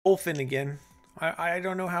Dolphin again. I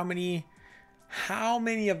don't know how many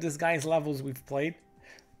of this guy's levels we've played,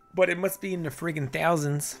 but it must be in the friggin'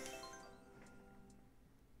 thousands.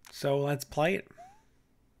 So let's play it.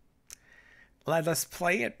 Let us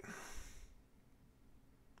play it.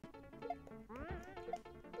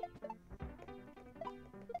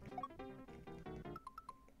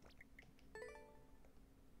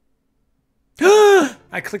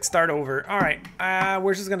 I clicked start over. All right,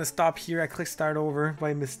 we're just gonna stop here. I clicked start over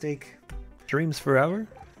by mistake. Dreams forever.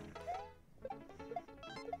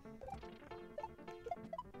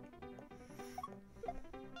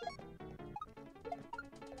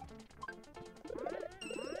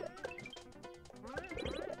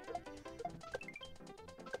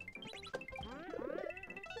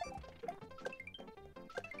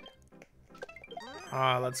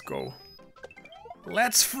 Let's go.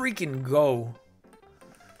 Let's freaking go.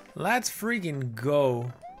 Let's freaking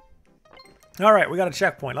go. All right, we got a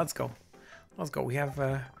checkpoint. Let's go. Let's go. We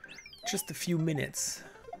have just a few minutes.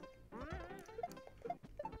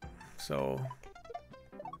 So,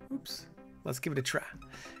 oops. Let's give it a try.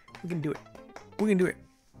 We can do it. We can do it.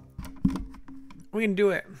 We can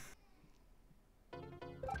do it.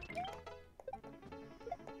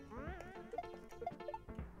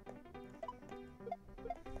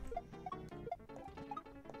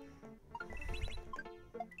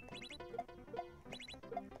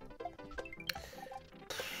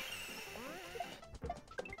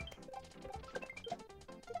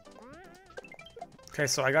 Okay,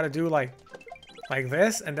 so I gotta do like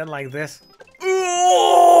this and then like this.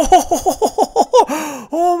 Oh!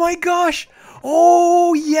 Oh my gosh!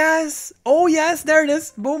 Oh yes! Oh yes! There it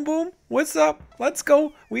is! Boom, boom! What's up? Let's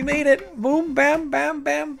go! We made it! Boom! Bam! Bam!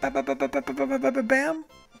 Bam! Bam! Bam! Bam! Bam! Bam! Bam! Bam!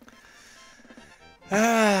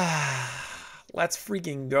 Ah! Let's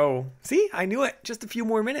freaking go! See? I knew it! Just a few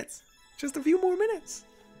more minutes! Just a few more minutes!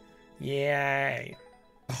 Yay!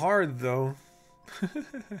 Hard though.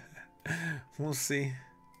 We'll see.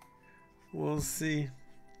 We'll see.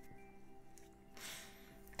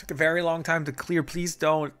 Took a very long time to clear. Please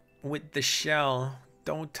don't with the shell.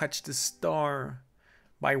 Don't touch the star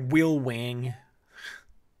by Wang.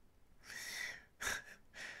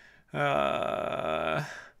 Ta-da.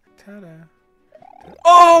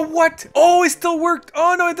 Oh, what? Oh, it still worked.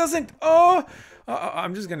 Oh, no, it doesn't. Oh,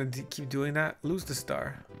 I'm just gonna keep doing that. Lose the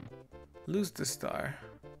star. Lose the star.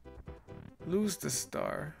 Lose the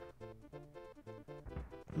star.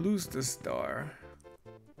 Lose the star.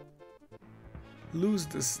 Lose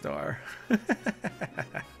the star.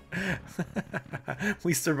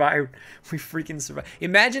 We survived. We freaking survived.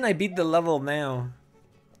 Imagine I beat the level now.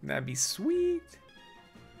 That'd be sweet.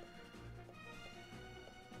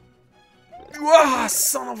 Ah,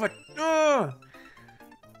 son of a...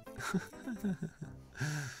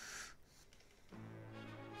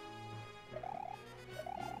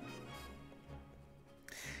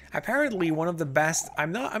 Apparently one of the best.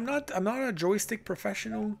 I'm not a joystick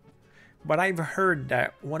professional, but I've heard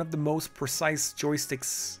that one of the most precise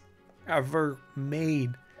joysticks ever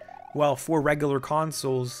made, well, for regular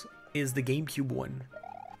consoles, is the GameCube one.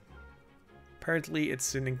 Apparently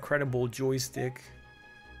it's an incredible joystick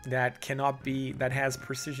that has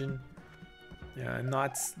precision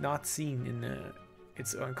not seen in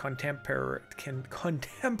its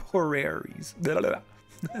contemporaries.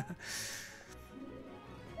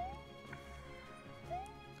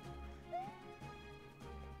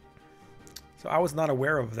 So I was not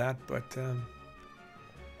aware of that, but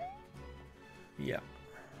yeah.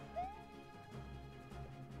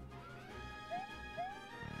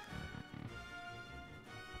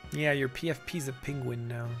 Yeah, your PFP's a penguin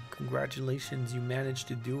now. Congratulations, you managed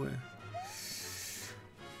to do it.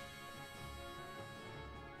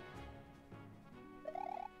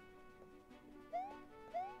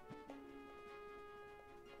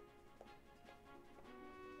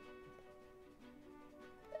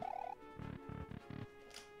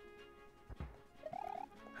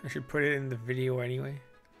 I should put it in the video anyway.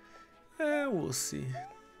 We'll see.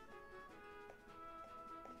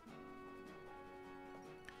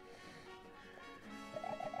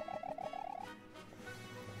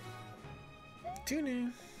 Tune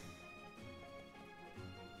in.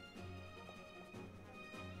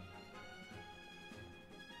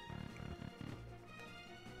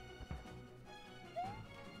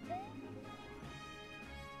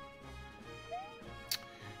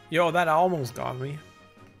 Yo, that almost got me.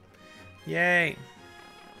 Yay.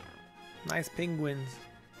 Nice penguins.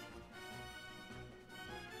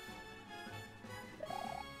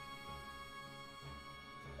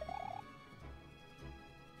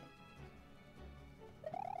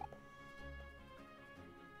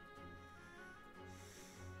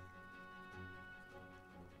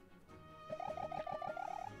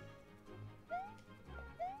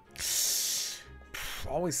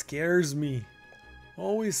 always scares me.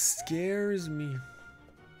 Always scares me.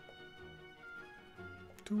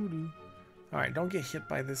 Alright, don't get hit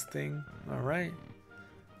by this thing. Alright.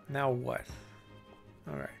 Now what?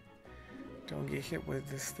 Alright. Don't get hit with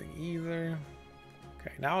this thing either.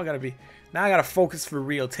 Okay, now I gotta focus for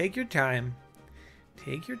real. Take your time.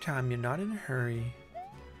 Take your time. You're not in a hurry.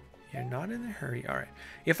 You're not in a hurry. Alright.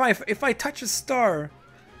 If I touch a star,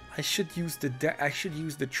 I should use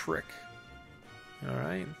the trick.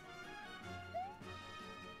 Alright.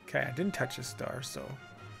 Okay, I didn't touch a star, so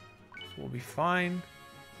we'll be fine.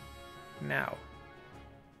 Now.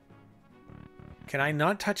 Can I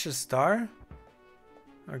not touch a star?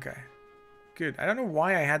 Okay. Good. I don't know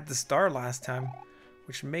why I had the star last time,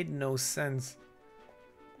 which made no sense.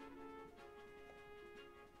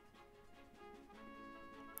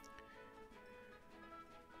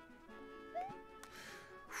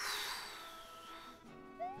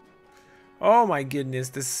 Oh my goodness,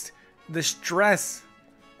 the stress.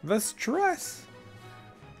 The stress.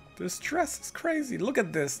 The stress is crazy. Look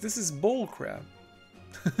at this. This is bull crap.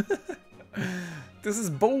 This is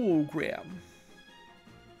bull crap.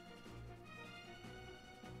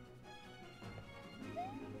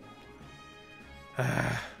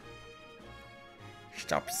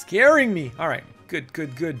 Stop scaring me. All right. Good,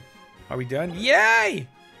 good, good. Are we done? Yay!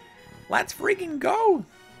 Let's freaking go.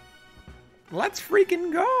 Let's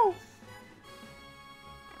freaking go.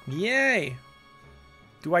 Yay.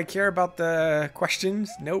 Do I care about the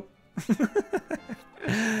questions? Nope.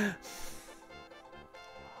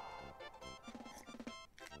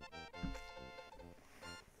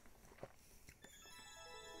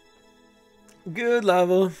 Good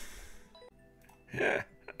level.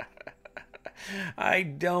 I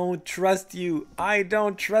don't trust you. I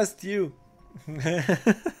don't trust you.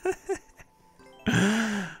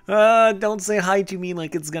 Don't say hi to me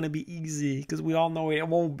like it's gonna be easy, because we all know it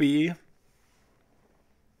won't be.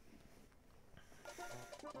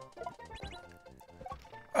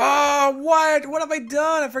 Oh, what? What have I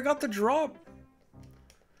done? I forgot to drop.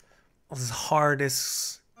 This is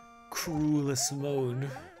hardest, cruelest mode.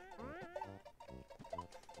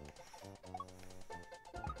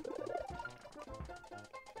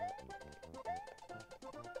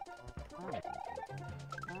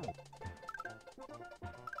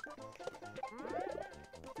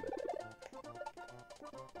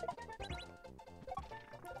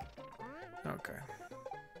 Okay.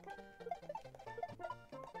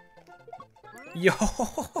 Yo,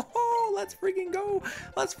 let's freaking go.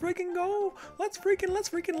 Let's freaking go. Let's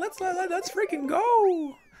freaking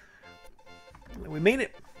go. We made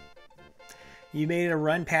it. You made it a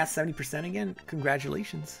run past 70% again.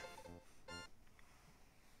 Congratulations.